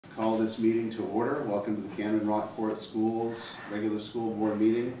Call this meeting to order. Welcome to the Camden Rockport Schools regular school board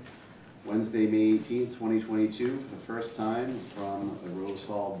meeting, Wednesday, May 18th, 2022, for the first time from the Rose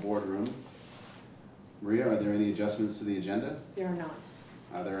Hall boardroom. Maria, are there any adjustments to the agenda? There are not.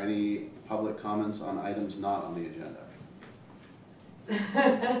 Are there any public comments on items not on the agenda?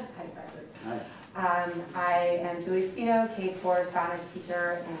 Hi, Patrick. Hi. I am Julie Spino, K-4 Spanish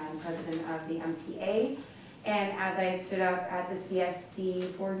teacher and president of the MTA. And as I stood up at the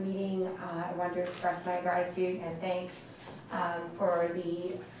CSD board meeting, I wanted to express my gratitude and thanks for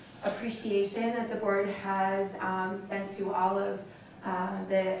the appreciation that the board has sent to all of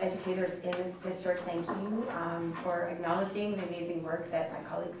the educators in this district. Thank you for acknowledging the amazing work that my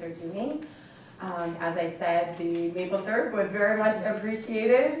colleagues are doing. As I said, the maple syrup was very much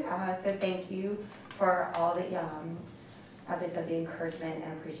appreciated, so thank you for all the, as I said, the encouragement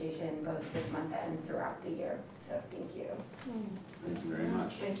and appreciation both this month and throughout the year. So thank you. Thank you very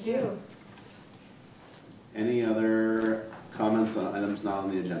much. Thank you. Any other comments on items not on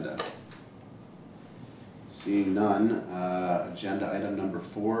the agenda? Seeing none, agenda item number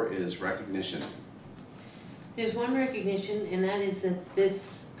 4 is recognition. There's one recognition, and that is that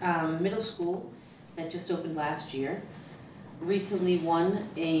this middle school that just opened last year recently won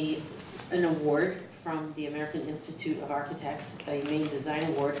an award from the American Institute of Architects, a Maine Design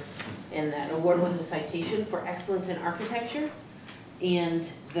Award, and that award was a citation for excellence in architecture. And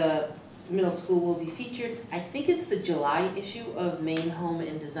the middle school will be featured, I think it's the July issue of Maine Home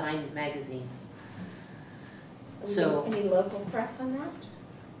and Design magazine. So Any local press on that?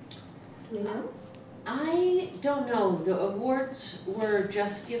 Do we know? I don't know. The awards were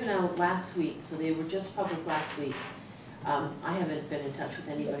just given out last week, so they were just public last week. I haven't been in touch with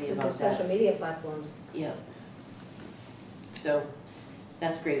anybody It's about the that. social media platforms. Yep. So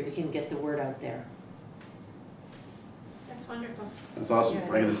that's great. We can get the word out there. That's wonderful. That's awesome.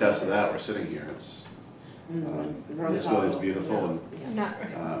 Yeah, I can attest to that. We're sitting here. It's this building's beautiful and Not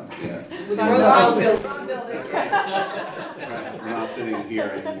yeah. With Not Rose Rose Hall Hall building. Right. We're not sitting here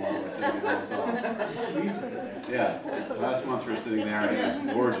anymore. We're sitting in Rose Hall. Yeah. Last month we were sitting there and it was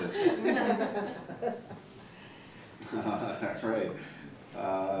gorgeous. Right.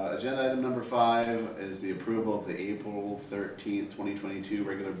 Agenda item number 5 is the approval of the April 13th, 2022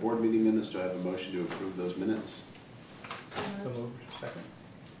 regular board meeting minutes. Do I have a motion to approve those minutes? So moved. Second.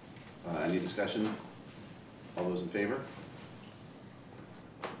 Any discussion? All those in favor?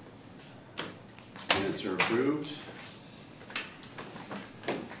 Minutes are approved.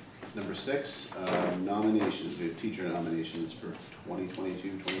 Number 6, nominations. We have teacher nominations for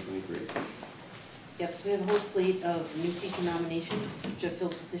 2022-2023. Yep, so we have a whole slate of new teacher nominations to fill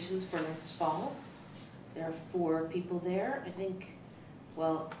positions for next fall. There are 4 people there. I think,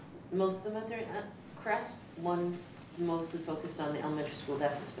 well, most of them out there at Crest. One mostly focused on the elementary school.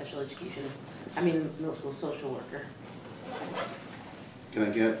 That's a special education, middle school social worker. Can I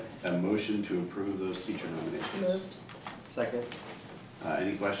get a motion to approve those teacher nominations? moved. Second.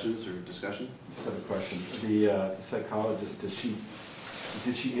 Any questions or discussion? Just have a question. The psychologist, did she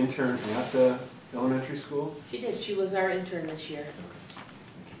intern at the elementary school? She did. She was our intern this year.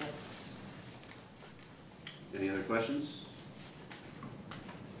 Any other questions?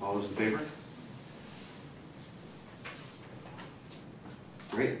 All those in favor?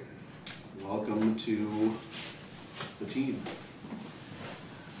 Great. Welcome to the team.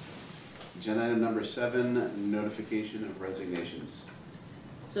 Agenda item number 7, notification of resignations.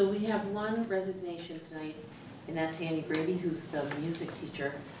 So we have one resignation tonight, and that's Annie Brady, who's the music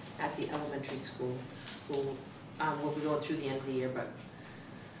teacher at the elementary school, who will be going through the end of the year, but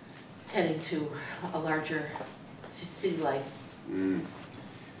is heading to a larger city life.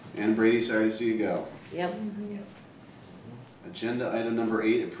 Ann Brady, sorry to see you go. Yep. Agenda item number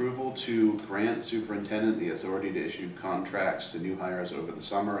 8, approval to grant superintendent the authority to issue contracts to new hires over the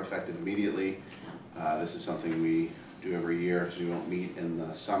summer, effective immediately. This is something we do every year because we won't meet in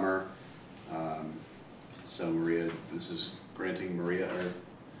the summer. So Maria, this is granting Maria,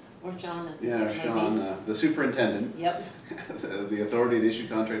 Or Sean, as yeah, Sean, the superintendent, Yep. the authority to issue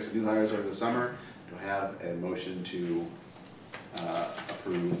contracts to new hires over the summer. Do I have a motion to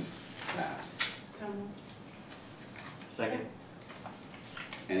approve that? So Second.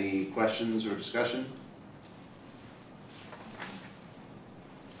 Any questions or discussion?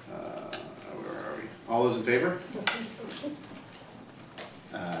 Where are we? All those in favor?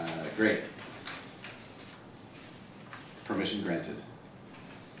 Great. Permission granted.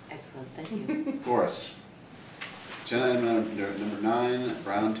 Excellent, thank you. Of course. Agenda item number 9,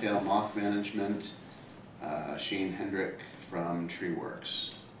 brown tail moth management, Shane Hendrick from Tree Works.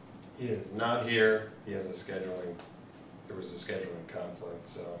 He is not here. He has a scheduling there was a scheduling conflict,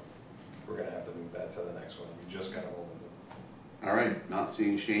 so we're gonna have to move that to the next one. We just got a hold of it. All right, not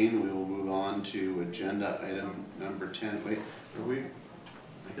seeing Shane, we will move on to agenda item number 10. Wait, are we?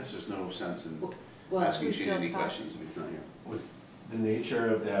 I guess there's no sense in Well, asking we Shane still any talk- questions if he's not here. Was the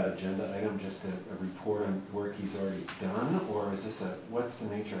nature of that agenda item just a report on work he's already done, or is this what's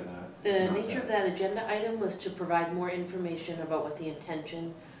the nature of that? The Not nature of that agenda item was to provide more information about what the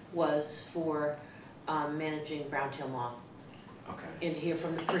intention was for managing brown-tail moth, Okay. and to hear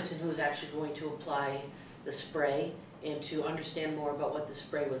from the person who is actually going to apply the spray, and to understand more about what the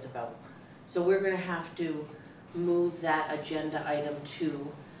spray was about. So we're gonna have to move that agenda item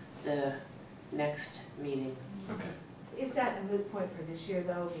to the next meeting, Okay. Is that a moot point for this year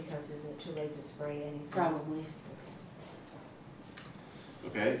though, because isn't it too late to spray anything? probably.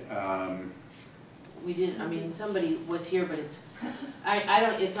 Okay, We didn't, I mean, somebody was here, but it's, I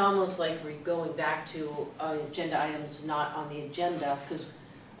don't, it's almost like we're going back to agenda items not on the agenda, because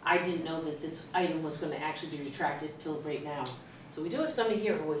I didn't know that this item was gonna actually be retracted till right now. So we do have somebody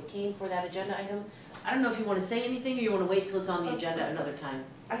here who came for that agenda item. I don't know if you wanna say anything, or you wanna wait till it's on the agenda another time.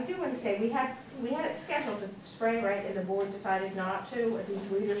 I do want to say, we had it scheduled to spray, right, and the board decided not to. I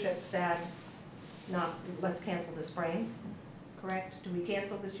think leadership said, not, let's cancel the spraying, correct? Do we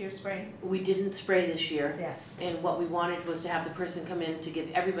cancel this year's spraying? We didn't spray this year, Yes. and what we wanted was to have the person come in to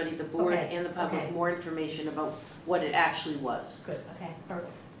give everybody, the board Okay, and the public, okay. more information about what it actually was. Good, okay,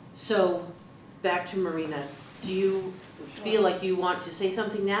 perfect. So, back to Marina, do you feel like you want to say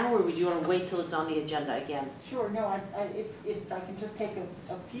something now, or would you want to wait till it's on the agenda again? Sure, no, if I can just take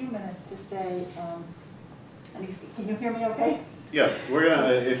a few minutes to say, can you hear me okay? yeah, we're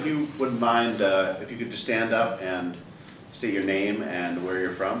gonna, if you wouldn't mind, if you could just stand up and state your name and where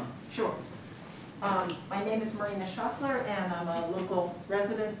you're from. Sure. My name is Marina Schaffler, and I'm a local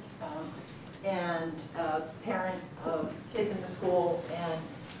resident and parent of kids in the school. And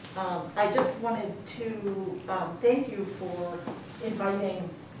I just wanted to thank you for inviting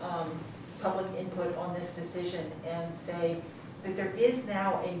public input on this decision, and say that there is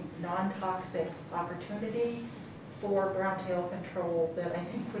now a non-toxic opportunity for brown-tail control that I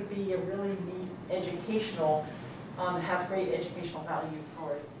think would be a really neat educational, have great educational value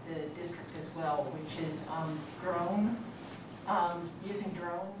for the district as well, which is using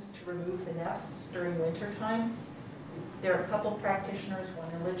drones to remove the nests during winter time. There are a couple practitioners, one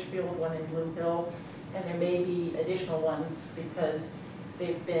in Litchfield, one in Blue Hill, and there may be additional ones because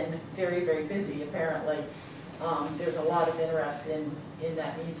they've been very, very busy apparently. There's a lot of interest in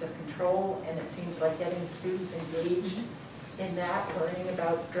that means of control, and it seems like getting students engaged in that, learning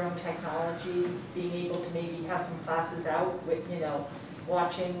about drone technology, being able to maybe have some classes out with,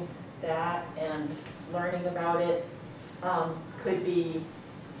 watching that and learning about it could be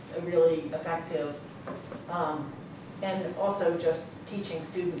really effective. And also just teaching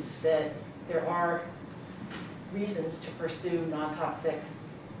students that there are reasons to pursue non-toxic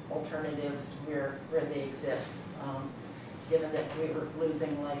alternatives where they exist. Given that we were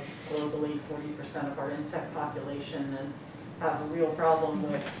losing, like, globally 40% of our insect population and have a real problem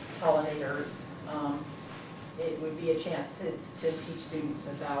with pollinators, it would be a chance to teach students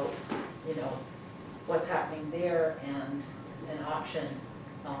about, what's happening there and an option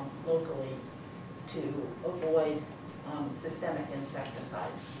locally to avoid systemic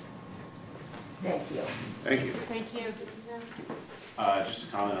insecticides. Thank you. Thank you. Thank you. Just to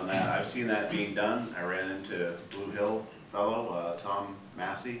comment on that, I've seen that being done. I ran into Blue Hill fellow, Tom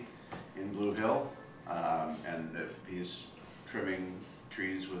Massey in Blue Hill, and he's trimming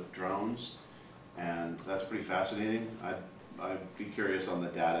trees with drones, and that's pretty fascinating. I'd be curious on the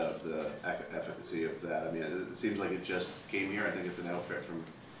data of the efficacy of that. I mean, it seems like it just came here. I think it's an outfit from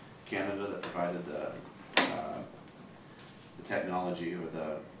Canada that provided the technology or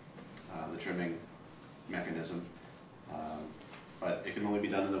the trimming mechanism. But it can only be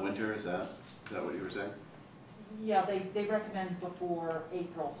done in the winter, is that what you were saying? Yeah, they recommend before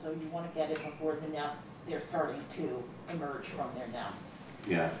April, so you want to get it before the nests, they're starting to emerge from their nests.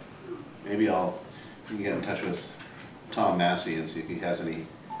 Yeah, maybe we can get in touch with Tom Massey and see if he has any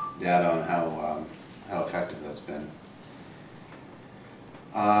data on how effective that's been.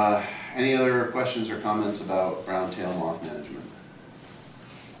 Any other questions or comments about brown-tail moth management?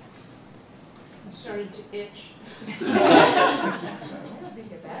 I'm starting to itch. I don't think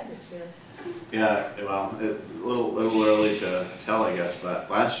they're bad this year. Yeah, well, it's a little early to tell, I guess, but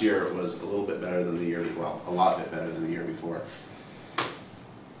last year it was a little bit better than the year, well, a lot bit better than the year before.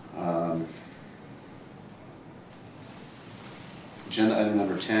 Agenda item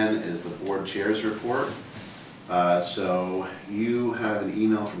number 10 is the board chair's report. So you have an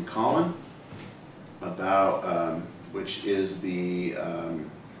email from Colin about which is the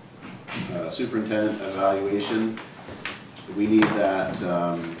superintendent evaluation. We need that,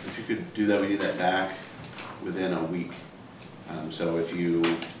 if you could do that, we need that back within a week. So if you've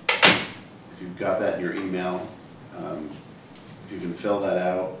got that in your email, you can fill that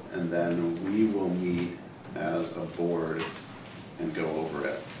out, and then we will meet as a board and go over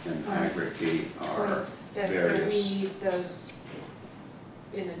it and aggregate our So we various. need those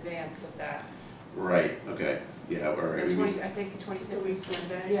in advance of that. Right, okay, yeah, all right. The we meet- 20, I think the 25th week is from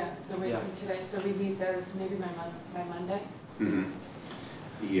Monday. today. Yeah, it's a week Yeah. from today, so we need those maybe by Monday. Mhm.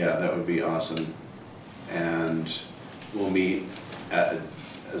 Yeah, that would be awesome. And we'll meet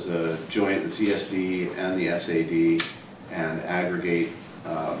as a joint, the CSD and the SAD, and aggregate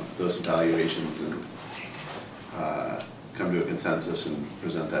those evaluations and come to a consensus and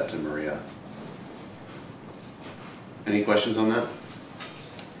present that to Maria. Any questions on that?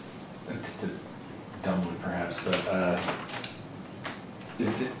 Just a dumb one perhaps, but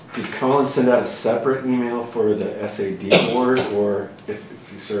did Colin send out a separate email for the SAD board, or if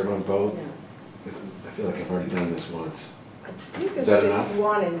you serve on both? I feel like I've already done this once. I think Is that it's enough?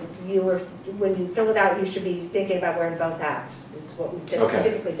 one, and you were, when you fill it out, you should be thinking about wearing both hats, is what we've Okay.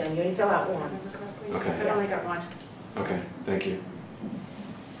 typically done, you only fill out If I one. remember correctly. Okay. I've only got one. Okay, thank you.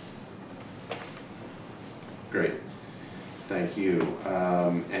 Great, thank you.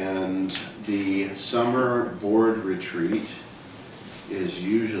 And the summer board retreat is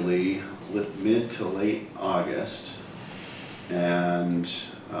usually mid to late August. And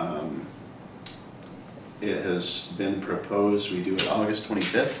it has been proposed, we do it August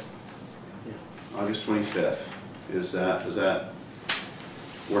 25th? Yes. August 25th. Does that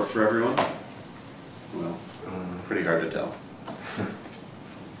work for everyone? Well, pretty hard to tell.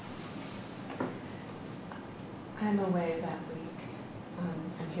 I'm away that week.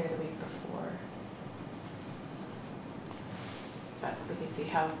 I'm here the week before. But we can see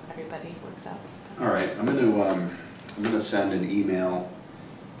how everybody works out. All right, I'm gonna send an email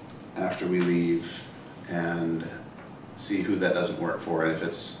after we leave and see who that doesn't work for, and if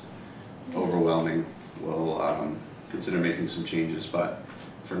it's overwhelming, we'll consider making some changes, but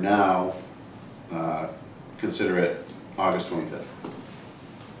for now, consider it August 25th.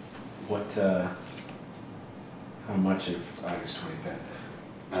 What, how much of August 25th?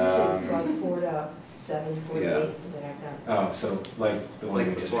 Usually from 4 to 7, 4 to 8, Yeah. something like that. Oh, so like the one Like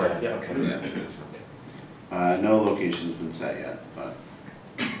we just before, had? yeah. Okay. Yeah. That's okay. No location's been set yet, but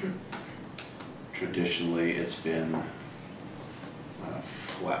traditionally it's been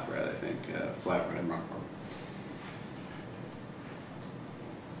Flatbread, I think, Flatbread and Rockport.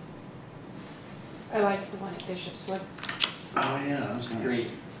 I liked the one at Bishop's Wood. Oh, yeah, that was nice.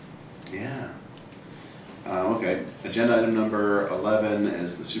 Great. Yeah. Okay, agenda item number 11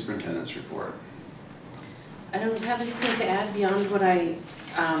 is the superintendent's report. I don't have anything to add beyond what I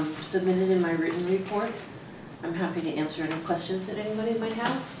submitted in my written report. I'm happy to answer any questions that anybody might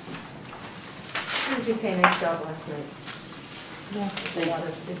have. How did you say nice job last night? A lot Thanks.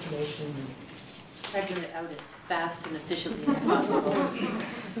 of information. Tried to get it out as fast and efficiently as possible.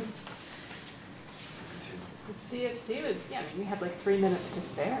 CSD was, yeah, I mean, we had like 3 minutes to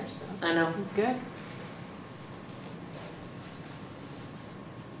spare, so I know. it was good.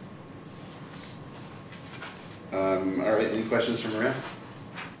 All right, any questions from Maria?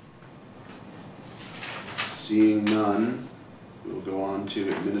 Seeing none, we'll go on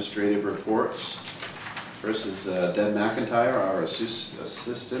to administrative reports. First is Deb McIntyre, our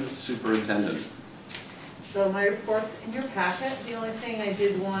assistant superintendent. So my report's in your packet. The only thing I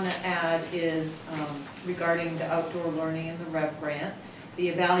did want to add is regarding the outdoor learning and the REV grant.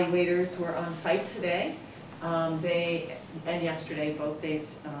 The evaluators were on site today, and yesterday, both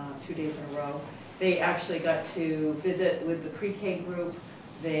days, 2 days in a row. They actually got to visit with the pre-K group.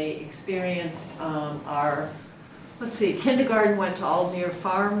 They experienced kindergarten went to Aldmere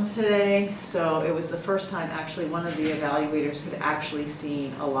Farms today. So it was the first time actually one of the evaluators had actually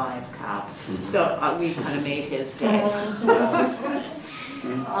seen a live cow. So we kind of made his day. Just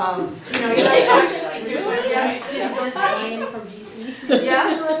came from DC.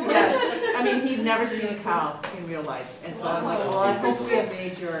 Yes. I mean, he'd never seen a cow in real life. And so I'm like, well, I hope we have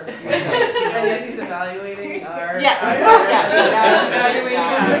made your day. And then he's evaluating our.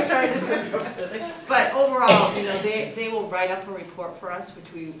 But overall, they will write up a report for us, which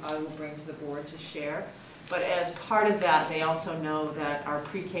I will bring to the board to share. But as part of that, they also know that our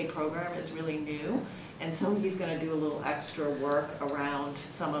pre-K program is really new. And so he's gonna do a little extra work around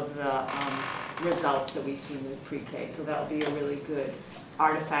some of the results that we've seen with pre-K. So that'll be a really good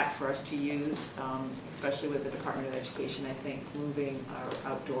artifact for us to use, especially with the Department of Education, I think, moving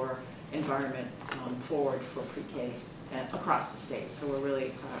our outdoor environment forward for pre-K across the state. So we're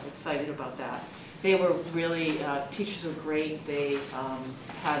really excited about that. They were really, teachers were great. They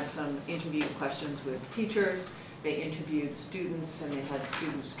had some interview questions with teachers. They interviewed students, and they had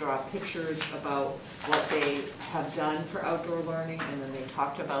students draw pictures about what they have done for outdoor learning, and then they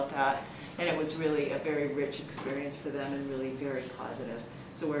talked about that. And it was really a very rich experience for them and really very positive.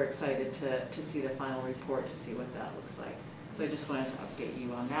 So we're excited to see the final report, to see what that looks like. So I just wanted to update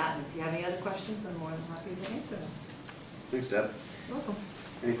you on that. And if you have any other questions, I'm more than happy to answer them. Thanks, Deb. You're welcome.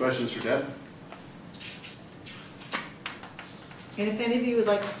 Any questions for Deb? And if any of you would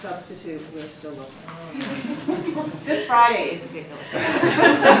like to substitute, we're still looking. This Friday in particular.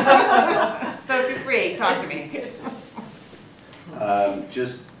 So feel free, talk to me.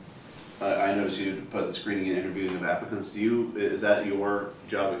 I noticed you put the screening and interviewing of applicants. Is that your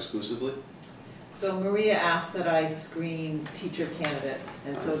job exclusively? So Maria asked that I screen teacher candidates,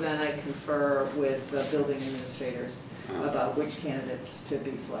 and so then I confer with the building administrators about which candidates to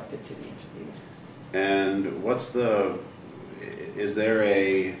be selected to be interviewed. And is there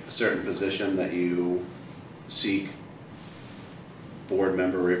a certain position that you seek board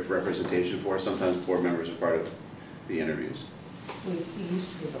member representation for? Sometimes board members are part of the interviews. We used to be,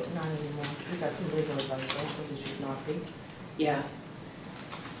 but not anymore. We got some legal advice, also we should not be Yeah.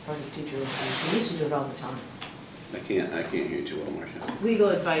 part of teacher advice. We used to do it all the time. I can't hear you too well, Marcia. Legal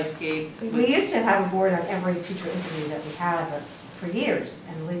advice gave. We used to have a board on every teacher interview that we had for years,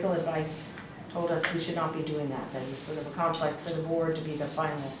 and legal advice told us we should not be doing that. That was sort of a conflict for the board to be the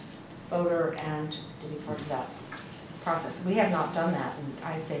final voter and to be part of that process. We have not done that in,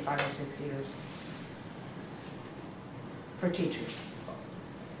 I'd say, 5 or 6 years for teachers.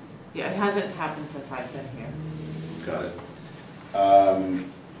 Yeah, it hasn't happened since I've been here. Got it.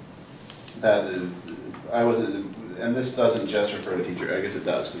 And this doesn't just refer to teacher, I guess it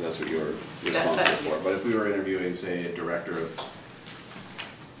does, because that's what you're responsible for. But if we were interviewing, say, a director of,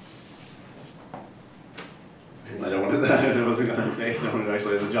 I don't want to, I wasn't going to say someone who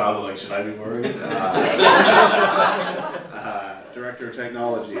actually has a job, like, should I be worried? Director of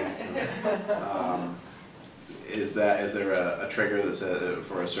technology. Is there a trigger that says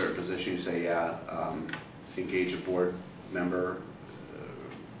for a certain position you say, yeah, engage a board member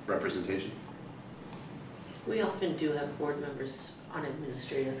representation? We often do have board members on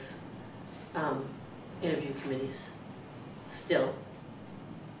administrative interview committees still.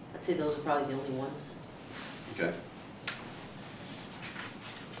 I'd say those are probably the only ones. Okay.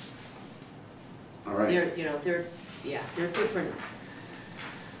 All right. They're different.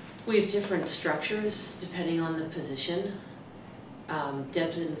 We have different structures depending on the position.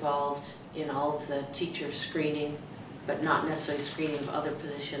 Deb's involved in all of the teacher screening, but not necessarily screening of other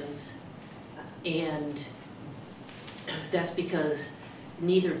positions. And that's because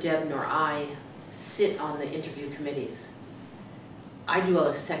neither Deb nor I sit on the interview committees. I do all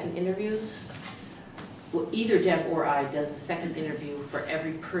the second interviews. Well, either Deb or I does a second interview for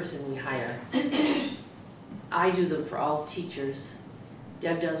every person we hire. I do them for all teachers.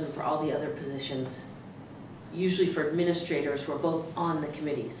 Deb does them for all the other positions. Usually for administrators, we're both on the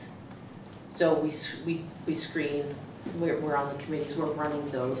committees. So we screen, we're on the committees, we're running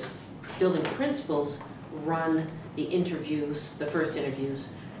those. Building principals run the interviews, the first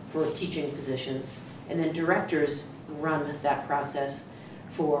interviews for teaching positions. And then directors run that process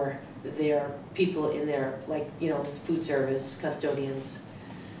for their people in their, food service, custodians.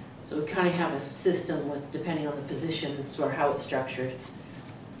 So we kind of have a system with, depending on the position, sort of how it's structured.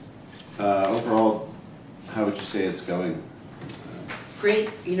 Overall, how would you say it's going? Great.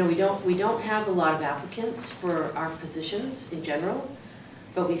 We don't have a lot of applicants for our positions in general,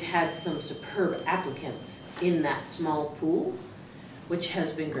 but we've had some superb applicants in that small pool, which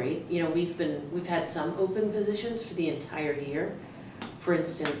has been great. We've had some open positions for the entire year. For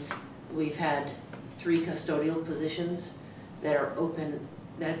instance, we've had 3 custodial positions that have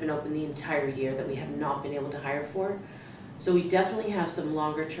been open the entire year that we have not been able to hire for. So we definitely have some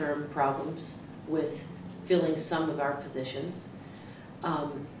longer term problems with filling some of our positions.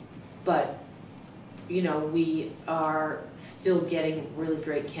 But we are still getting really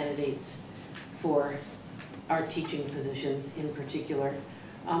great candidates for our teaching positions in particular,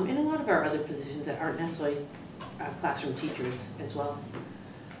 and a lot of our other positions that aren't necessarily classroom teachers as well.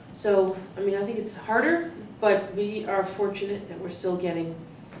 So, I think it's harder, but we are fortunate that we're still getting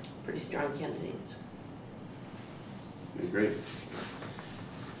pretty strong candidates. Great.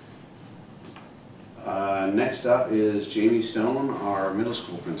 Next up is Jamie Stone, our middle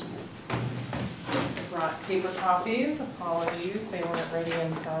school principal. I brought paper copies, apologies, they weren't ready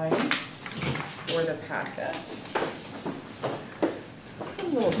in time for the packet.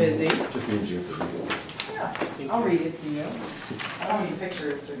 little busy. Just need you to read it. Yeah, I'll read it to you. I don't have any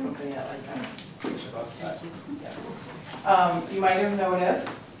pictures to accompany it like that. You might have noticed,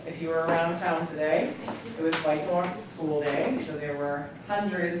 if you were around town today, it was Bike Walk to School Day, so there were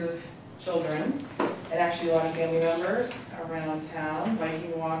hundreds of children and actually a lot of family members around town,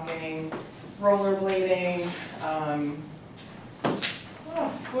 biking, walking, rollerblading,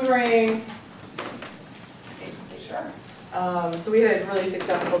 scootering. Sure. So we had a really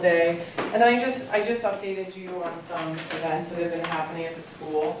successful day. And then I just updated you on some events that have been happening at the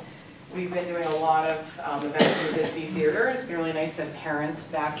school. We've been doing a lot of events in the Bisbee Theater. It's been really nice to have parents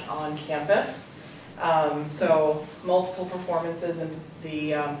back on campus. So multiple performances in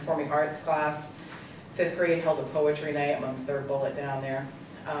the performing arts class. 5th grade held a poetry night. I'm on the 3rd bullet down there.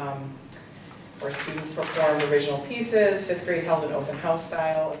 Where students performed original pieces. 5th grade held an open house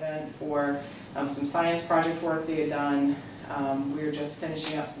style event for some science project work they had done. We were just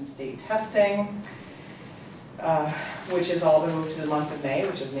finishing up some state testing, which has all been moved to the month of May,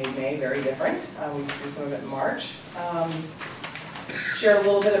 which has made May very different. We used to do some of it in March. Shared a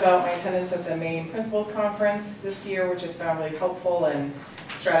little bit about my attendance at the Maine Principals Conference this year, which I found really helpful, and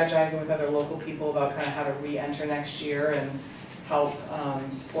strategizing with other local people about kind of how to re-enter next year and help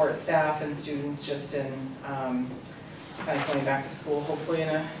support staff and students just in kind of going back to school, hopefully in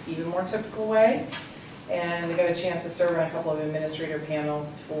an even more typical way. And I got a chance to serve on a couple of administrator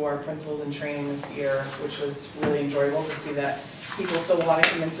panels for principals in training this year, which was really enjoyable to see that people still want to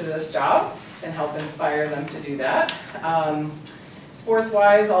come into this job and help inspire them to do that.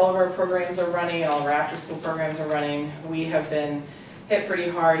 Sports-wise, all of our programs are running, and all of our after-school programs are running. We have been hit pretty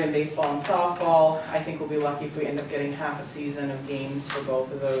hard in baseball and softball. I think we'll be lucky if we end up getting half a season of games for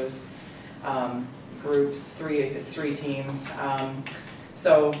both of those groups. It's 3 teams.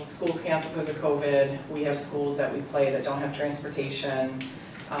 So schools canceled because of COVID. We have schools that we play that don't have transportation.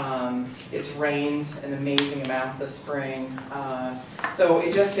 It's rained an amazing amount this spring. So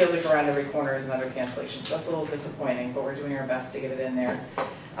it just feels like around every corner is another cancellation. So that's a little disappointing, but we're doing our best to get it in there.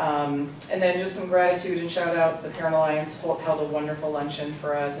 And then just some gratitude and shout out. The Parent Alliance held a wonderful luncheon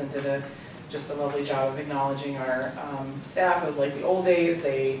for us and did just a lovely job of acknowledging our staff. It was like the old days.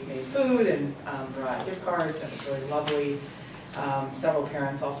 They made food and brought gift cards, and it was really lovely. Several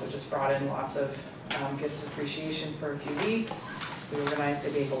parents also just brought in lots of gifts of appreciation for a few weeks. We organized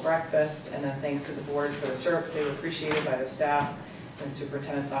a bagel breakfast, and then thanks to the board for the syrups, they were appreciated by the staff. And the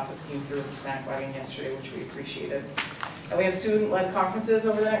superintendent's office came through with a snack wagon yesterday, which we appreciated. And we have student-led conferences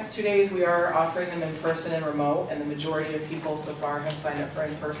over the next 2 days. We are offering them in person and remote, and the majority of people so far have signed up for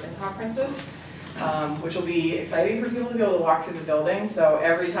in-person conferences, which will be exciting for people to be able to walk through the building. So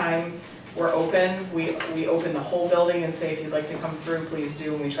every time we're open, we open the whole building and say, if you'd like to come through, please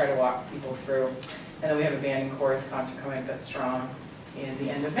do, and we try to walk people through. And then we have a band and chorus concert coming up at Strong in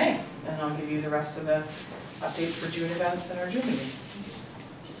the end of May. And I'll give you the rest of the updates for June events and our June meeting.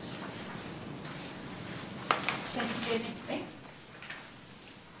 Thank you, Jamie. Thanks.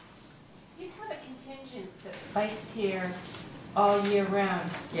 You have a contingent that bikes here all year round.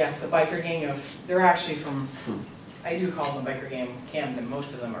 Yes, the biker gang they're actually from, I do call them the biker gang Camden.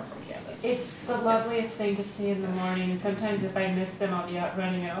 Most of them are from Camden. It's the loveliest thing to see in the morning, and sometimes if I miss them, I'll be out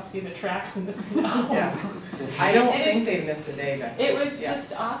running and I'll see the tracks in the snow. Yes. I don't think they've missed a day back. It was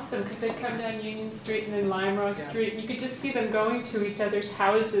just awesome, because they'd come down Union Street and then Lime Rock Street, and you could just see them going to each other's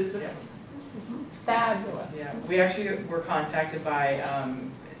houses. Yeah. This is fabulous. Yeah, we actually were contacted by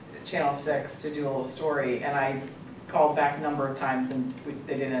Channel 6 to do a little story, and I called back a number of times and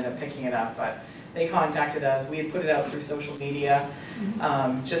they didn't end up picking it up, but they contacted us. We had put it out through social media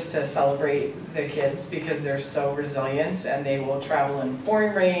just to celebrate the kids because they're so resilient and they will travel in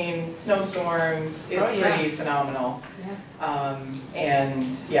pouring rain, snowstorms. It's pretty phenomenal. Yeah. And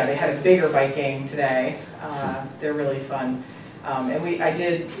yeah, they had a bigger bike gang today. They're really fun. And I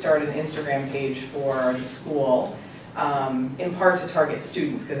did start an Instagram page for the school, in part to target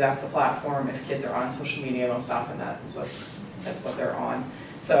students, because that's the platform. If kids are on social media, most often that's what they're on.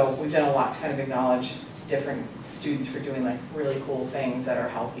 So we've done a lot to kind of acknowledge different students for doing like really cool things that are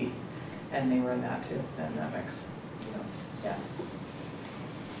healthy, and they were in that too, in that mix. So yeah.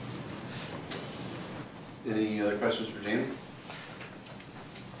 Any other questions for Jamie?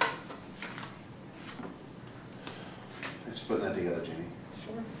 Thanks for putting that together, Jamie.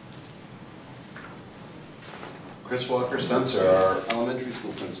 Sure. Chris Walker Spencer, our elementary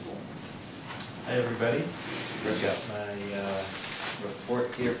school principal. Hi, everybody. Chris. Got my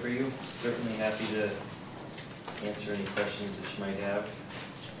report here for you. Certainly happy to answer any questions that you might have.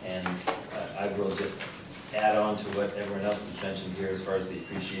 And I will just add on to what everyone else has mentioned here as far as the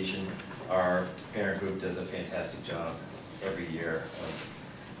appreciation. Our parent group does a fantastic job every year of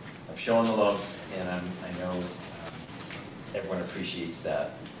of showing the love, and I know everyone appreciates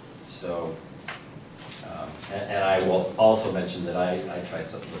that. So, and I will also mention that I tried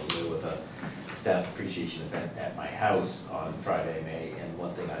something a little new with a staff appreciation event at my house on Friday, May, and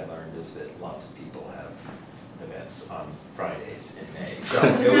one thing I learned is that lots of people have events on Fridays in May. So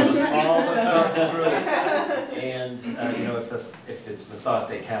it was a small but powerful group. And, you know, if it's the thought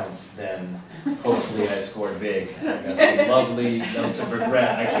that counts, then hopefully I scored big. I got some lovely notes of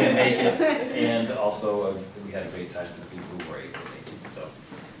regret, I can't make it. And also, we had a great time for the people who were able to make it. So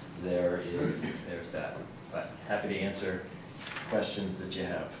there's that. But happy to answer questions that you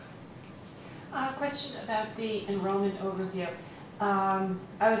have. Question about the enrollment overview.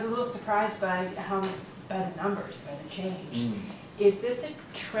 I was a little surprised by the numbers, by the change. Is this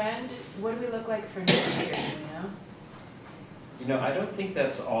a trend? What do we look like for next year, do you know? You know, I don't think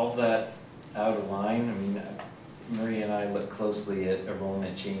that's all that out of line. I mean, Marie and I look closely at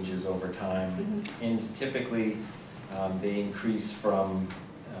enrollment changes over time, and typically they increase from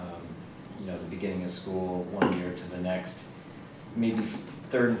you know, the beginning of school one year to the next. Maybe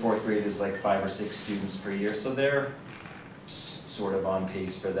third and fourth grade is like 5 or 6 students per year, so they're sort of on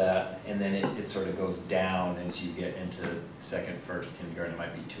pace for that, and then it sort of goes down as you get into second, first kindergarten. It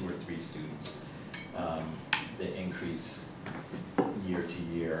might be 2 or 3 students that increase year to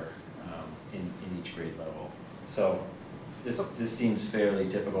year in each grade level. So this seems fairly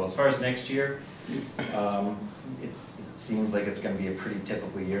typical. As far as next year, it seems like it's going to be a pretty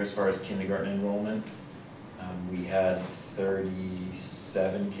typical year as far as kindergarten enrollment. We had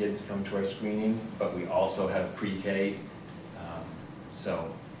 37 kids come to our screening, but we also have pre-K.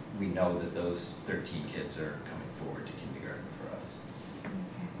 So we know that those 13 kids are coming forward to kindergarten for us.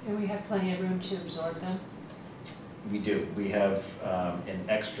 And we have plenty of room to absorb them? We do. We have an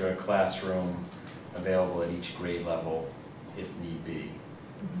extra classroom available at each grade level if need be.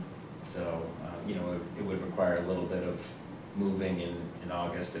 So, you know, it would require a little bit of moving in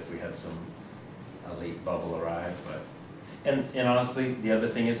August if we had a late bubble arrive. But and honestly, the other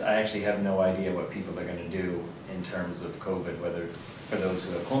thing is I actually have no idea what people are going to do in terms of COVID, whether for those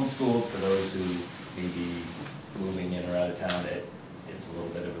who have homeschooled, for those who may be moving in or out of town. It's a little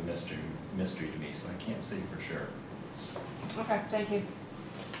bit of a mystery to me, so I can't say for sure. Okay, thank you.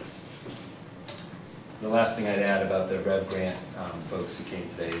 The last thing I'd add about the Rev Grant folks who came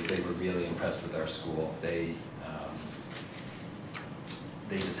today is they were really impressed with our school. They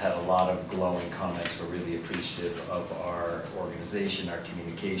just had a lot of glowing comments. Were really appreciative of our organization, our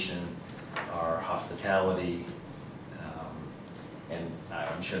communication, our hospitality, and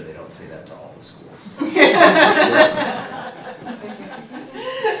I'm sure they don't say that to all the schools.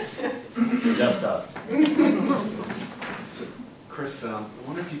 Just us. So, Chris, I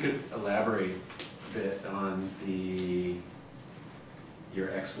wonder if you could elaborate a bit on your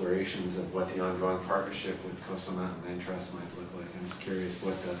explorations of what the ongoing partnership with Coastal Mountain Land Trust might look like. I'm just curious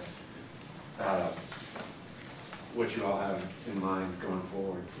what you all have in mind going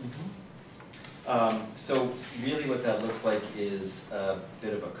forward. So really what that looks like is a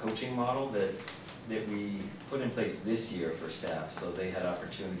bit of a coaching model that we put in place this year for staff. So they had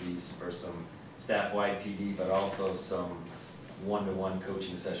opportunities for some staff-wide PD, but also some one-to-one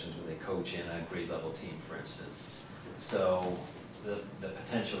coaching sessions where they coach in a grade level team, for instance. So the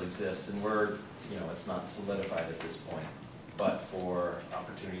potential exists, and it's not solidified at this point, but for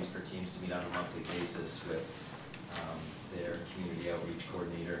opportunities for teams to meet on a monthly basis with their community outreach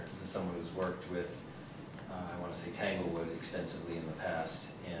coordinator. This is someone who's worked with, I want to say Tanglewood extensively in the past,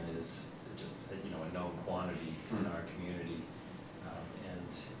 and is just a known quantity in our community,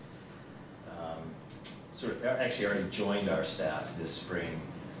 sort of actually already joined our staff this spring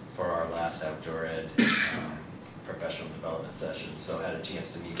for our last outdoor ed professional development session. So had a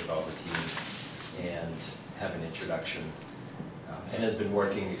chance to meet with all the teams and have an introduction. And has been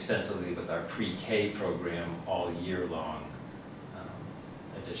working extensively with our pre-K program all year long,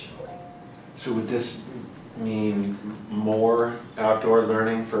 additionally. So would this mean more outdoor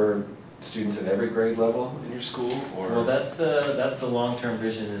learning for students at every grade level in your school? Or well, that's the long-term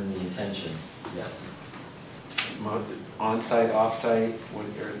vision and the intention, yes. On-site, off-site, or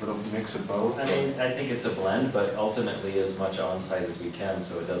a little mix of both? I mean, I think it's a blend, but ultimately as much on-site as we can,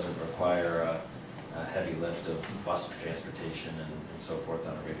 so it doesn't require a heavy lift of bus transportation and so forth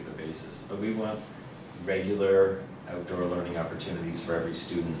on a regular basis. But we want regular outdoor learning opportunities for every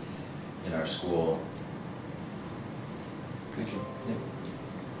student in our school. Thank you. Yeah.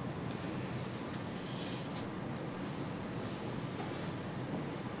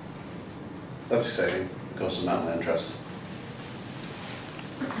 That's exciting. Coastal Mountain Land Trust.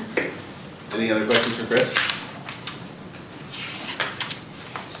 Any other questions for Chris?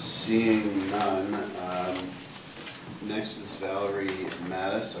 Seeing none, next is Valerie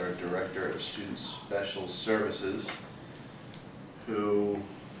Mattis, our Director of Student Special Services, who,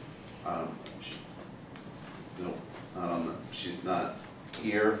 she's not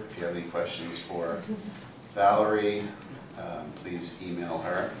here. If you have any questions for Valerie, please email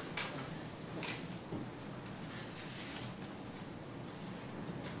her.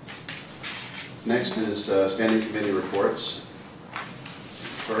 Next is standing committee reports.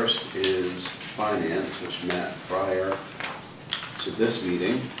 First is finance, which met prior to this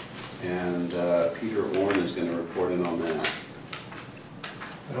meeting, and Peter Orn is going to report in on that.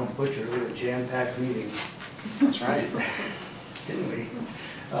 I don't butcher it, we had a jam-packed meeting, That's right. didn't we?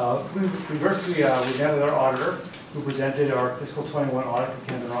 We met with our auditor, who presented our fiscal 21 audit for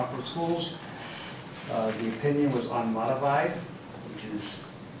Camden Rockport schools. The opinion was unmodified, which is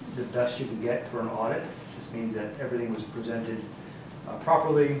the best you can get for an audit. It just means that everything was presented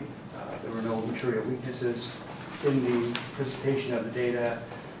properly. There were no material weaknesses in the presentation of the data,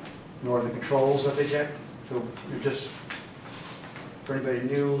 nor the controls that they checked. So just, for anybody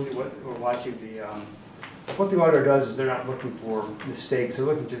new or watching, what the auditor does is they're not looking for mistakes. They're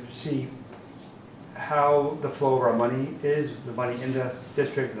looking to see how the flow of our money is, the money in the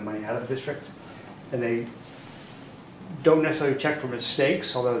district and the money out of the district. And they don't necessarily check for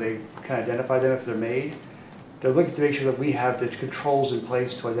mistakes, although they can identify them if they're made. They're looking to make sure that we have the controls in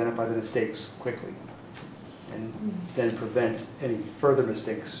place to identify the mistakes quickly and then prevent any further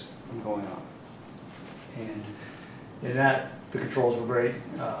mistakes from going on. And in that, the controls were great.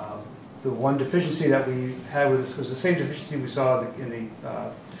 The one deficiency that we had with this was the same deficiency we saw in the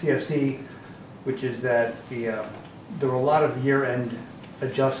CSD, which is that there were a lot of year-end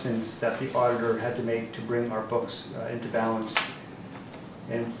adjustments that the auditor had to make to bring our books into balance.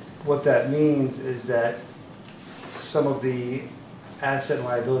 And what that means is that some of the asset and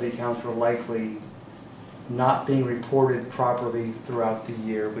liability accounts were likely not being reported properly throughout the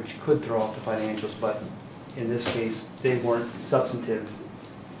year, which could throw off the financials, but in this case, they weren't substantive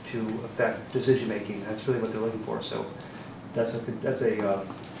to affect decision-making. That's really what they're looking for. So I think there's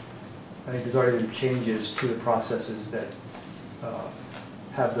already been changes to the processes that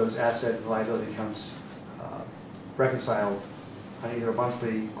have those asset and liability accounts reconciled on either a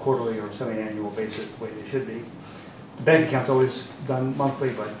monthly, quarterly, or semi-annual basis, the way they should be. The bank account's always done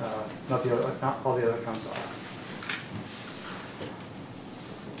monthly, but not all the other accounts are. I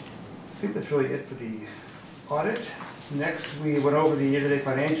think that's really it for the audit. Next, we went over the year-to-date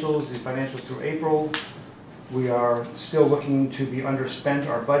financials, the financials through April. We are still looking to be underspent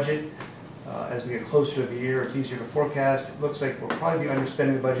our budget. As we get closer to the year, it's easier to forecast. It looks like we'll probably be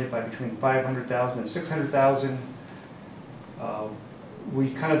underspending the budget by between $500,000 and $600,000.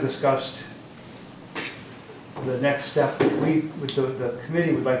 We kind of discussed the next step. The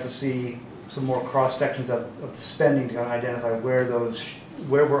committee would like to see some more cross sections of the spending to kind of identify where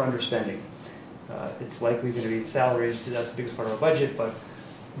we're underspending. It's likely going to be salaries, because that's the biggest part of our budget, but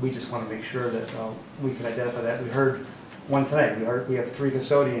we just want to make sure that we can identify that. We heard one tonight. We have 3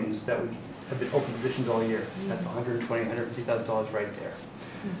 custodians that we have been open positions all year. That's $120,000, $150,000 right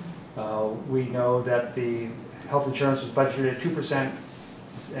there. We know that the health insurance was budgeted at 2%,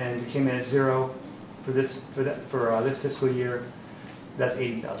 and it came in at 0 for this fiscal year. That's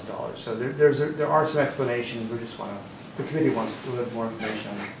 $80,000. So there are some explanations. The committee wants a little bit more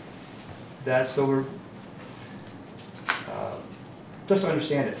information on that. So we're just to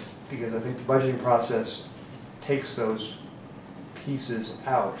understand it, because I think the budgeting process takes those pieces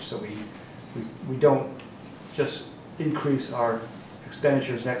out, so we don't just increase our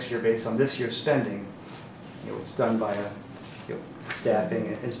expenditures next year based on this year's spending. It's done by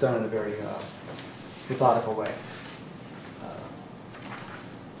staffing. It's done in a very methodical way.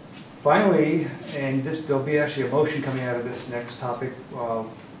 Finally, and there'll be actually a motion coming out of this next topic.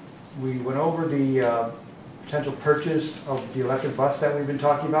 We went over the potential purchase of the electric bus that we've been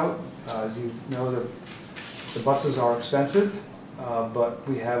talking about. As you know, the buses are expensive, but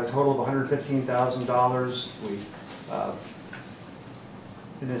we have a total of $115,000.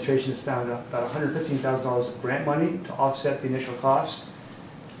 The administration has found about $115,000 of grant money to offset the initial cost.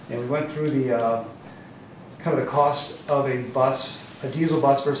 And we went through the kind of the cost of a diesel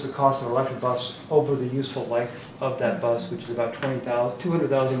bus versus the cost of an electric bus over the useful life of that bus, which is about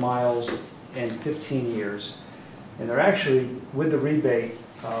 200,000 miles and 15 years. And they're actually, with the rebate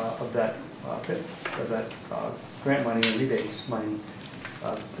of that grant money and rebate money,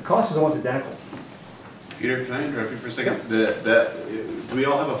 the cost is almost identical. Peter, can I interrupt you for a second? Do we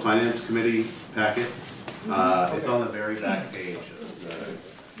all have a finance committee packet? It's on the very back page of the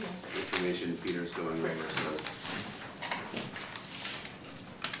information Peter's going over. So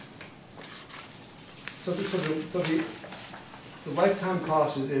the lifetime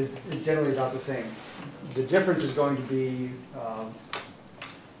cost is generally about the same. The difference is going to be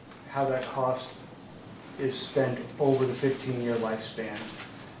how that cost is spent over the 15-year lifespan.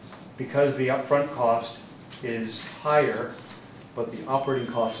 Because the upfront cost is higher, but the operating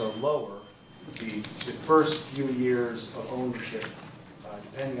costs are lower, the first few years of ownership,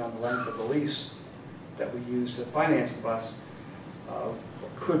 depending on the length of the lease that we use to finance the bus,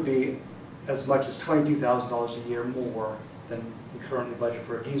 could be as much as $22,000 a year more than we currently budget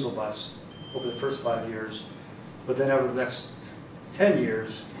for a diesel bus over the first 5 years. But then over the next 10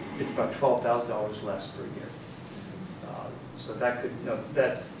 years, it's about $12,000 less per year. So that could,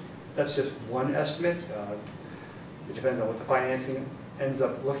 that's just one estimate. It depends on what the financing ends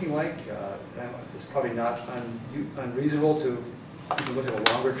up looking like. It's probably not unreasonable to even look at a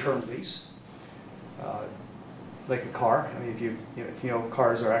longer-term lease. Like a car. I mean, if you know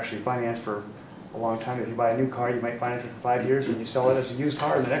cars are actually financed for a long time. If you buy a new car, you might finance it for 5 years, and you sell it as a used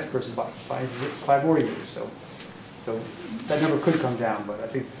car, and the next person finances it for 5 more years. So that number could come down, but I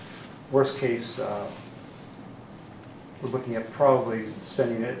think worst case, we're looking at probably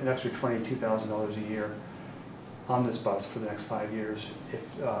spending an extra $22,000 a year on this bus for the next 5 years if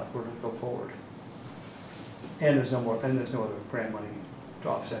we're going to go forward. And there's no other grant money to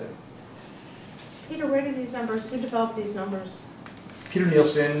offset it. Peter, where do these numbers, who developed these numbers? Peter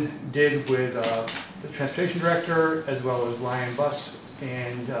Nielsen did with the transportation director, as well as Lion Bus,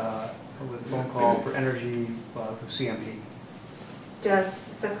 and with a phone call for energy with CMP. Does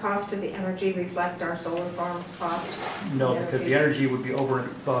the cost of the energy reflect our solar farm cost? No, because the energy would be over and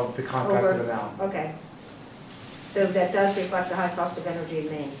above the contracted amount. Okay. So that does reflect the high cost of energy in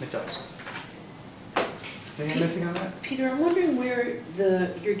Maine? It does. Anything missing on that? Peter, I'm wondering where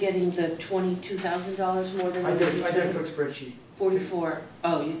you're getting the $22,000 more than I did a quick spreadsheet. 44.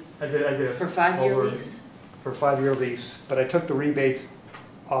 Oh, you I did for 5-year over- lease? For a 5-year lease, but I took the rebates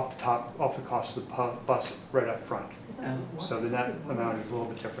off the cost of the bus right up front. Oh, So the net amount is a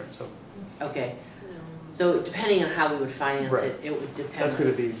little bit different, so okay. So depending on how we would finance Right. it, it would depend. that's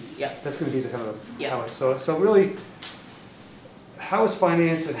gonna be, Yeah. that's gonna be the kind of, Yeah. how it, so really, how it's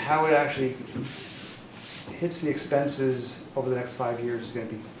financed and how it actually hits the expenses over the next 5 years is gonna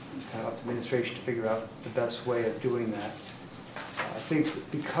be kind of up to administration to figure out the best way of doing that. I think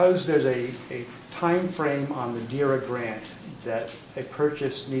because there's a time frame on the DERA grant that a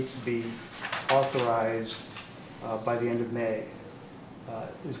purchase needs to be authorized by the end of May,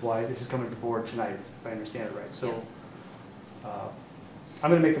 is why this is coming to the board tonight, if I understand it right. So I'm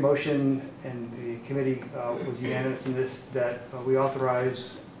going to make the motion, and the committee was unanimous in this, that we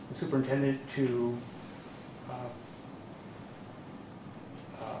authorize the superintendent to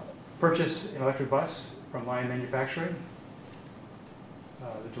purchase an electric bus from Lion Manufacturing.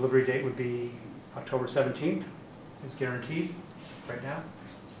 The delivery date would be October 17th, is guaranteed right now,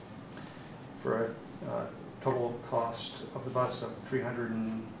 for a total cost of the bus of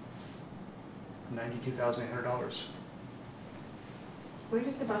 $392,800. Where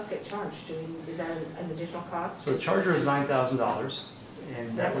does the bus get charged? Is that an additional cost? So the charger is $9,000,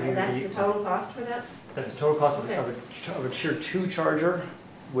 and that would That's be... the total cost for that? That's the total cost Okay. of a Tier 2 charger,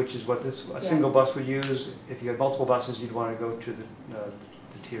 which is what this, a Yeah. single bus would use. If you had multiple buses, you'd want to go to the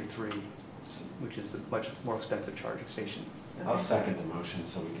Tier 3, which is the much more expensive charging station. I'll second the motion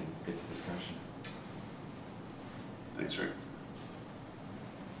so we can get to discussion. Thanks, Rick.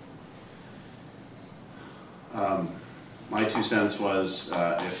 My 2 cents was,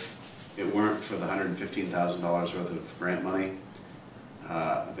 if it weren't for the $115,000 worth of grant money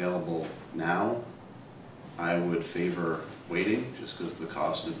available now, I would favor waiting, just because the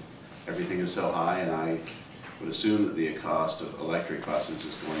cost of everything is so high, and I would assume that the cost of electric buses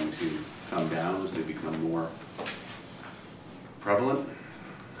is going to come down as they become more prevalent.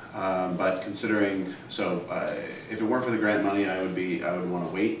 But considering, if it weren't for the grant money, I would want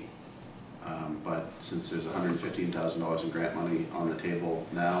to wait. But since there's $115,000 in grant money on the table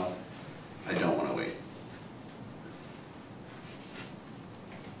now, I don't want to wait.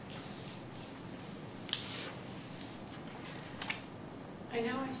 I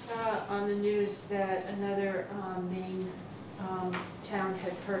know I saw on the news that another Maine town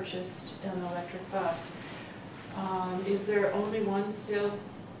had purchased an electric bus. Is there only one still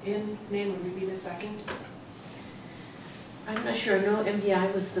in Maine? Would we be the second? I'm not sure. No,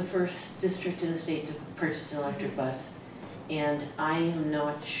 MDI was the first district in the state to purchase an electric bus. And I am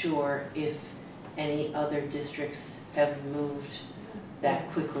not sure if any other districts have moved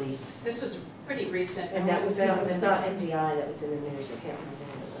back quickly. This was pretty recent. And that was, Almost- it was not NDI that was in the news, I can't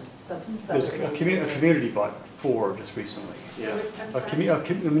remember, it was There's some. a community bought 4 just recently. I'm A sorry.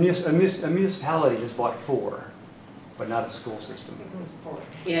 a municipality just bought 4, but not a school system.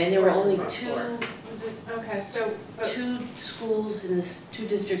 Yeah, and there were only two Was it- Okay, so, but schools in this, 2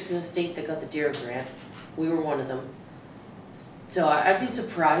 districts in the state that got the DARE grant. We were one of them. So I'd be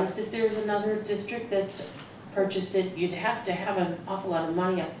surprised if there was another district that's purchased it. You'd have to have an awful lot of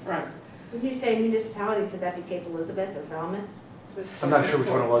money up front. When you say municipality, could that be Cape Elizabeth or Falmouth? I'm not sure which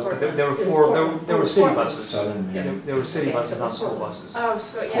one it was, but there were It was 4, Portland. there were city buses. Southern Maine, There were city buses, not school buses. oh,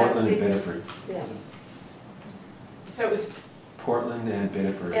 so, yeah, Portland and see, Bedford. Yeah. so it was, Portland and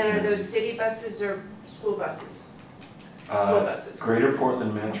Bedford. and are those city buses or school buses? School Uh, buses. Greater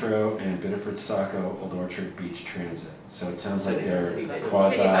Portland Metro and Bedford Saco Old Orchard Beach Transit. So it sounds like they're City buses.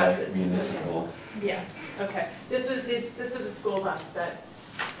 quasi City buses. municipal. Yeah, okay. This was a school bus that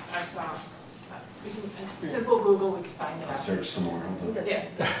I saw. We can, simple Google, we could find it I'll out. search some more, hold on. Yeah,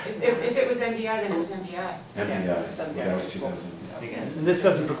 if it was NDI, then it was NDI. MPI, it's well, MPI. that was 2000. And this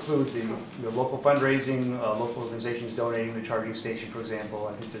doesn't preclude the local fundraising, local organizations donating the charging station, for example.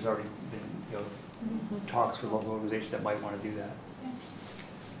 I think there's already been, talks with local organizations that might want to do that.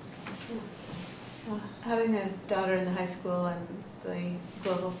 Well, having a daughter in the high school and the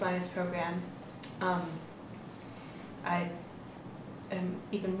global science program, I am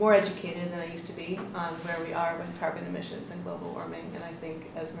even more educated than I used to be on where we are with carbon emissions and global warming. And I think,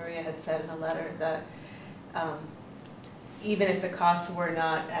 as Maria had said in a letter, that even if the costs were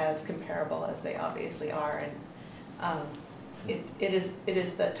not as comparable as they obviously are, and it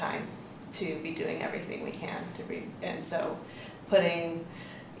is the time to be doing everything we can to and so putting,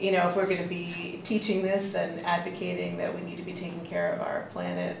 if we're going to be teaching this and advocating that we need to be taking care of our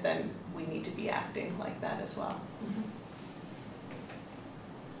planet, then we need to be acting like that as well.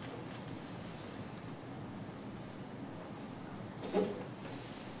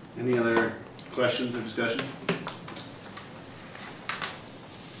 Any other questions or discussion?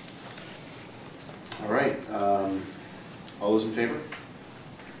 All right, all those in favor?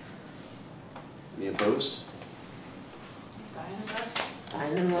 Any opposed? Buying a bus?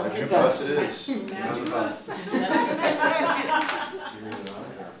 Find them on the Electric bus. bus it is. Magic bus.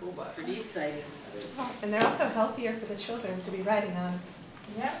 School bus. Pretty exciting. And they're also healthier for the children to be riding on.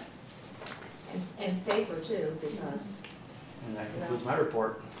 Yeah. And safer too, because. And that concludes my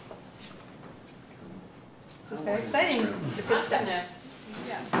report. This is very exciting. The good stuffness.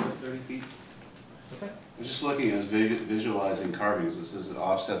 Yeah. 30 feet? What's that? I was just looking, I was visualizing carvings. This is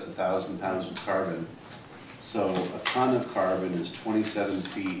offsets 1,000 pounds of carbon. So a ton of carbon is 27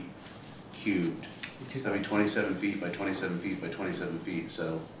 feet cubed. So that'd be 27 feet by 27 feet by 27 feet,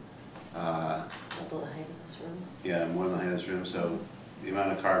 so, Double the height of this room. yeah, more than the height of this room. So the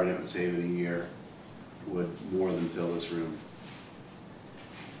amount of carbon it would save in a year would more than fill this room.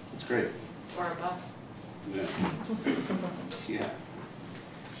 That's great. Or a bus. Yeah. Yeah.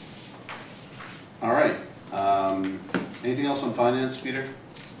 All right, anything else on finance, Peter?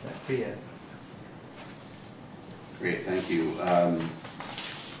 That'd be it. Great, thank you.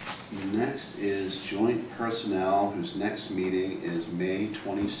 Next is joint personnel, whose next meeting is May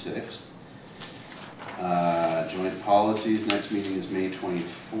 26th. Joint policies, next meeting is May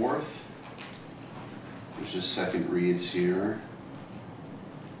 24th. There's just second reads here.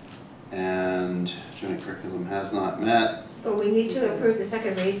 And joint curriculum has not met. But we need to approve the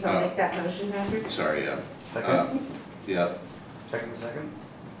second read, so I'll Oh. make that motion, Patrick. Sorry, yeah. Second? Yeah. Second?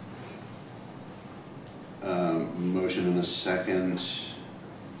 Motion and a second.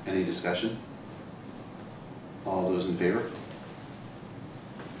 Any discussion? All those in favor?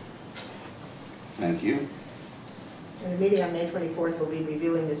 Thank you. And the meeting on May 24th will be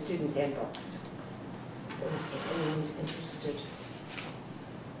reviewing the student handbooks. If anyone's interested.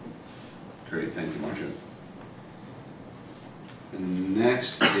 Great, thank you, Marcia. And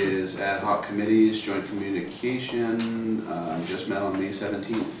next is ad hoc committees, joint communication, just met on May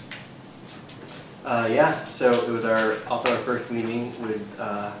 17th. Yeah, so it was also our first meeting with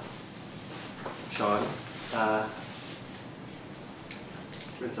Sean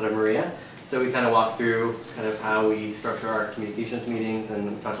instead of Maria. So we kind of walked through kind of how we structure our communications meetings,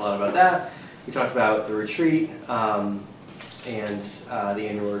 and we talked a lot about that. We talked about the retreat and the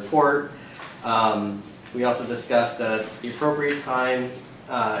annual report. We also discussed that at the appropriate time,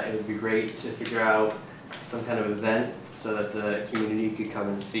 it would be great to figure out some kind of event so that the community could come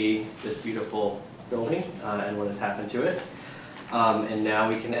and see this beautiful building and what has happened to it. And now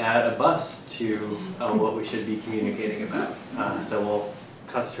we can add a bus to what we should be communicating about. So we'll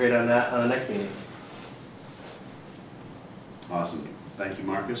concentrate on that on the next meeting. Awesome. Thank you,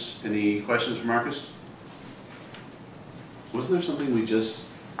 Marcus. Any questions for Marcus? Wasn't there something we just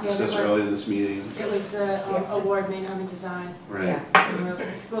Yeah, there discussed was. earlier in this meeting? It was the award made home and design. Right. Yeah. And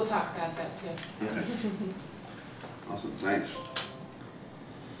we'll talk about that too. Okay. Awesome, thanks.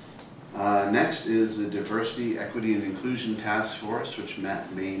 Next is the Diversity, Equity, and Inclusion Task Force, which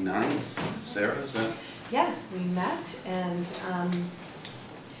met May 9th. Sarah, is that? Yeah, we met and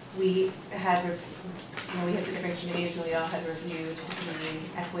we had, we had the different committees and we all had reviewed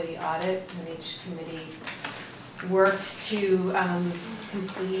the equity audit, and each committee worked to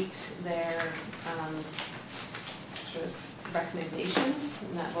complete their sort of recommendations,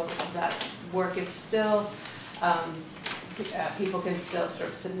 and that work is still, people can still sort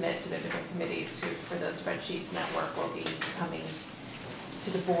of submit to the different committees for those spreadsheets, and that work will be coming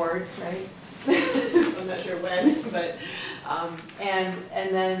to the board, right? I'm not sure when, but, and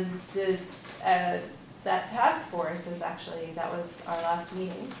then that task force is actually, that was our last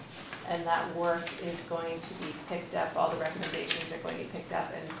meeting, and that work is going to be picked up, all the recommendations are going to be picked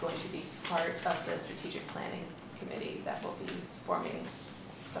up and going to be part of the strategic planning committee that will be forming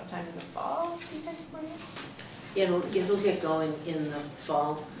sometime in the fall, do you think, Maria? It'll get going in the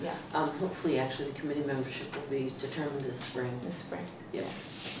fall. Yeah, Hopefully, actually, the committee membership will be determined this spring. this spring. Yeah.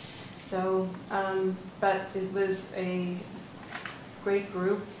 So, but it was a great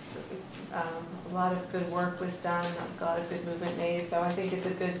group. A lot of good work was done, a lot of good movement made, so I think it's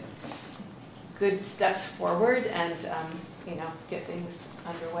a good steps forward and, get things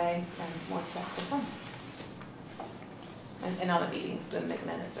underway and more stuff to come. And all the meetings, the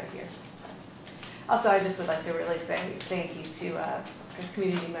minutes are here. Also, I just would like to really say thank you to our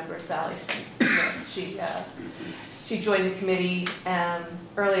community member Sally Smith. She joined the committee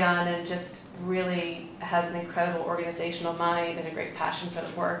early on and just really has an incredible organizational mind and a great passion for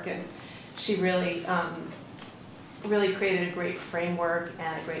the work, and she really really created a great framework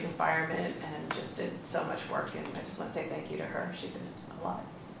and a great environment and just did so much work, and I just want to say thank you to her. She did a lot.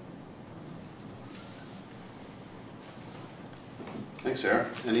 Thanks, Sarah.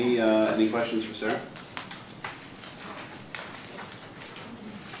 Any questions for Sarah?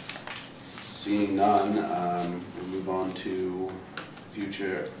 Seeing none, we'll move on to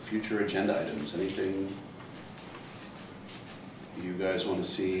future agenda items. Anything you guys want to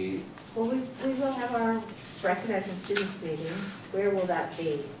see? Well, we will have our Recognizing Students meeting. Where will that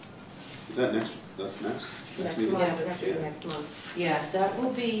be? Is that next? That's next? Next meeting? month, Yeah. that should be next month. Yeah, that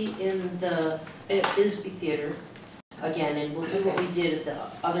will be in the Bisbee Theater again, and we'll do what we did at the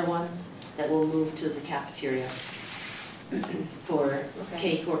other ones, that we'll move to the cafeteria for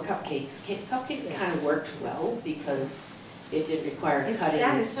cake or cupcakes. Cupcake kind of worked well because it didn't require cutting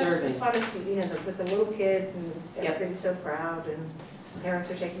and serving. It's fun, with the little kids, and Yep. everybody's so proud, and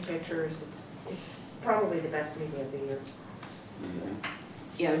parents are taking pictures. It's probably the best meeting of the year. Mhm.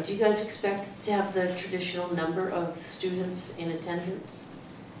 Yeah, do you guys expect to have the traditional number of students in attendance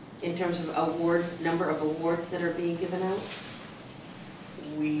in terms of number of awards that are being given out?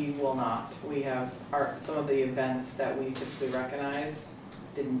 We will not. We have some of the events that we typically recognize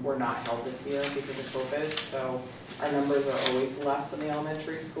were not held this year because of COVID, so our numbers are always less than the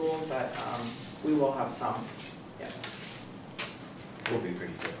elementary school, but we will have some, yeah. Will be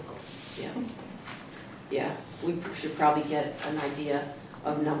pretty difficult. Yeah. Yeah, we should probably get an idea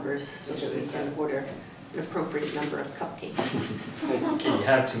of numbers so that we can order an appropriate number of cupcakes. Can you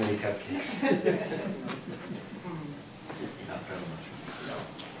have too many cupcakes? Not very much.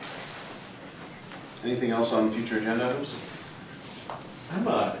 Anything else on future agenda items?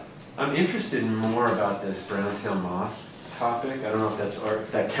 I'm interested in more about this brown-tail moth topic. I don't know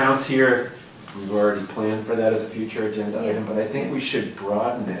if that counts here. We've already planned for that as a future agenda item, but I think we should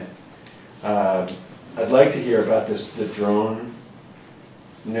broaden it. I'd like to hear about the drone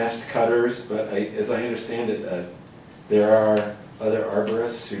nest cutters, but as I understand it, there are other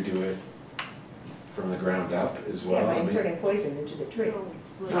arborists who do it from the ground up as well. Yeah, by I mean- inserting poison into the tree.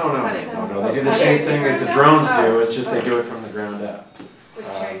 No, they do the same thing as the drones do, it's just they do it from the ground up. With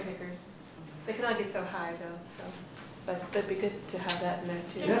cherry pickers. They cannot get so high though, so, but it'd be good to have that in there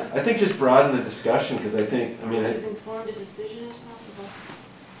too. Yeah, I think just broaden the discussion, because I think, As informed a decision as possible.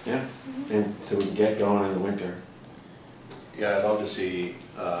 yeah, and so we can get going in the winter. Yeah, I'd love to see,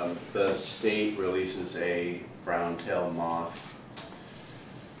 the state releases a brown-tail moth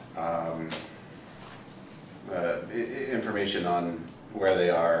information on where they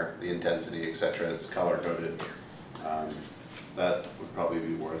are, the intensity, et cetera. It's color-coded. That would probably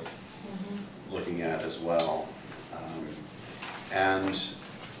be worth looking at as well. And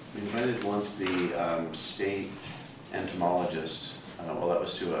we invited once the state entomologist, well, that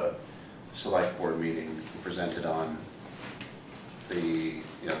was to a select board meeting, who presented on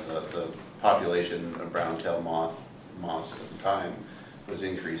the population of brown-tailed moths at the time was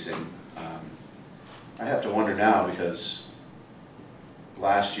increasing. I have to wonder now, because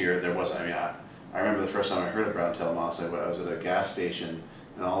last year there was, I remember the first time I heard of brown-tailed moths, I was at a gas station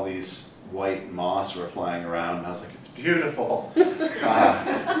and all these white moths were flying around and I was like, it's beautiful.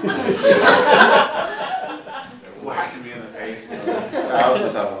 Whacking me in the face,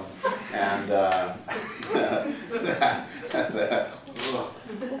 thousands of them. And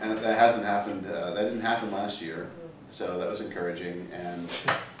and that hasn't happened, that didn't happen last year, so that was encouraging. And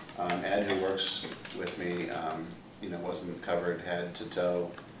Ed, who works with me, wasn't covered head to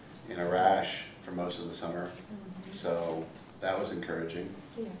toe in a rash for most of the summer, so that was encouraging.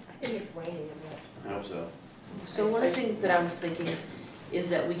 Yeah, I think it's waning a bit. I hope so. So one of the things that I was thinking is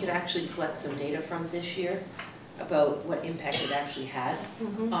that we could actually collect some data from this year about what impact it actually had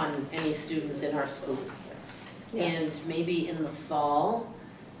on any students in our schools. Yeah. And maybe in the fall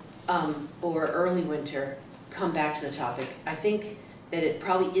or early winter, come back to the topic. I think that it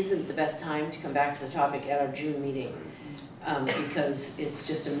probably isn't the best time to come back to the topic at our June meeting because it's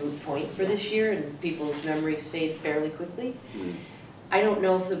just a moot point for this year and people's memories fade fairly quickly. I don't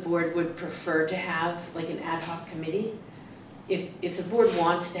know if the board would prefer to have like an ad hoc committee. If the board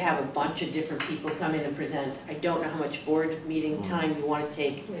wants to have a bunch of different people come in and present, I don't know how much board meeting time you want to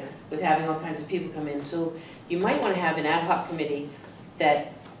take with having all kinds of people come in. So you might want to have an ad hoc committee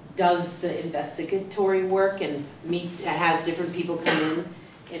that does the investigatory work and meets, has different people come in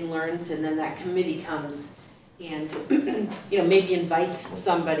and learns, and then that committee comes and maybe invites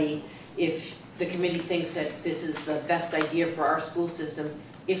somebody if the committee thinks that this is the best idea for our school system,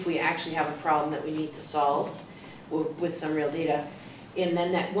 if we actually have a problem that we need to solve with some real data. And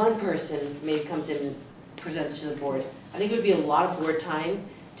then that one person maybe comes in and presents to the board. I think it would be a lot of board time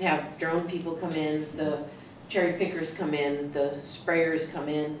to have drone people come in, the cherry pickers come in, the sprayers come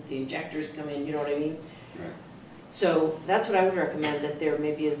in, the injectors come in, you know what I mean? Right. So that's what I would recommend, that there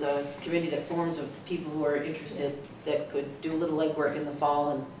maybe is a committee that forms of people who are interested that could do a little legwork in the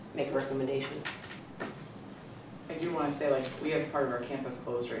fall and make a recommendation. I do want to say, like, we have part of our campus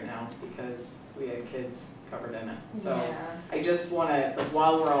closed right now because we had kids covered in it. So I just want to, like,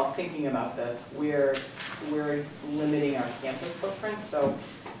 while we're all thinking about this, we're limiting our campus footprint. So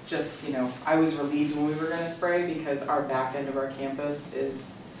just, I was relieved when we were going to spray because our back end of our campus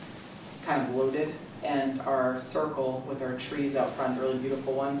is kind of loaded, and our circle with our trees out front, the really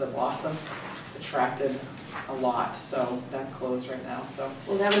beautiful ones that blossom, attracted a lot. So that's closed right now. So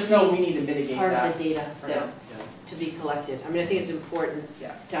Well, that was just know we need to mitigate part that of the data for that now. to be collected. I mean, I think it's important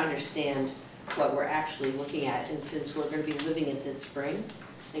Yeah. to understand what we're actually looking at, and since we're gonna be living it this spring,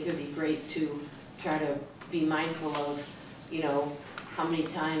 I think it would be great to try to be mindful of, how many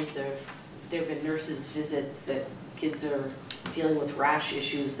times there've been nurses' visits that kids are dealing with rash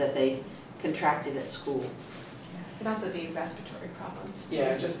issues that they contracted at school. It can also be respiratory problems.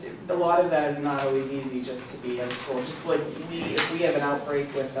 Yeah, just, a lot of that is not always easy just to be at school. Just like if we have an outbreak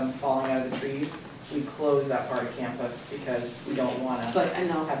with them falling out of the trees, we close that part of campus because we don't want to. But I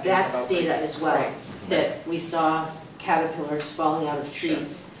know Have that's these data outbreaks. as well, Right. that we saw caterpillars falling out of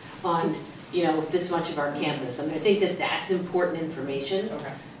trees on, this much of our campus. I mean, I think that that's important information,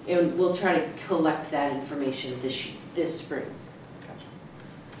 Okay. and we'll try to collect that information this spring.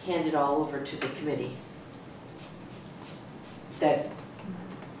 Gotcha. Hand it all over to the committee. That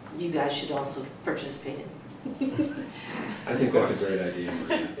you guys should also participate in. I think that's a great idea,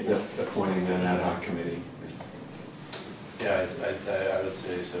 Maria, appointing an ad hoc committee. Yeah, I would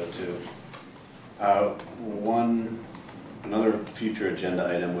say so too. Another future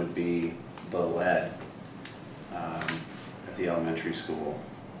agenda item would be the lead at the elementary school.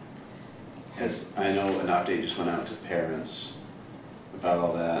 As I know an update just went out to parents about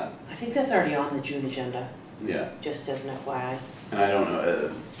all that. I think that's already on the June agenda, Yeah, just as an FYI. and I don't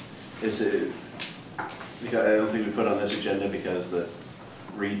know, is it, because I don't think we put on this agenda because the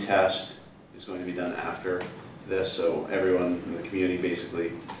retest is going to be done after this, so everyone in the community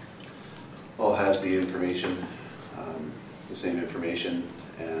basically all has the information, the same information,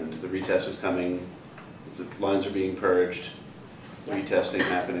 and the retest is coming, the lines are being purged, retesting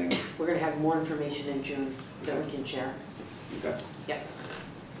happening. We're gonna have more information in June that we can share. Okay. Yep.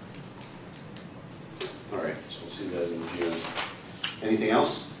 All right, so we'll see that in June. Anything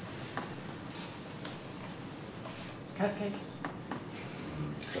else? Cupcakes.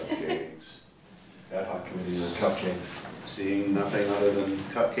 Cupcakes. Ad hoc committee on cupcakes. Seeing nothing other than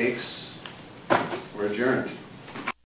cupcakes, we're adjourned.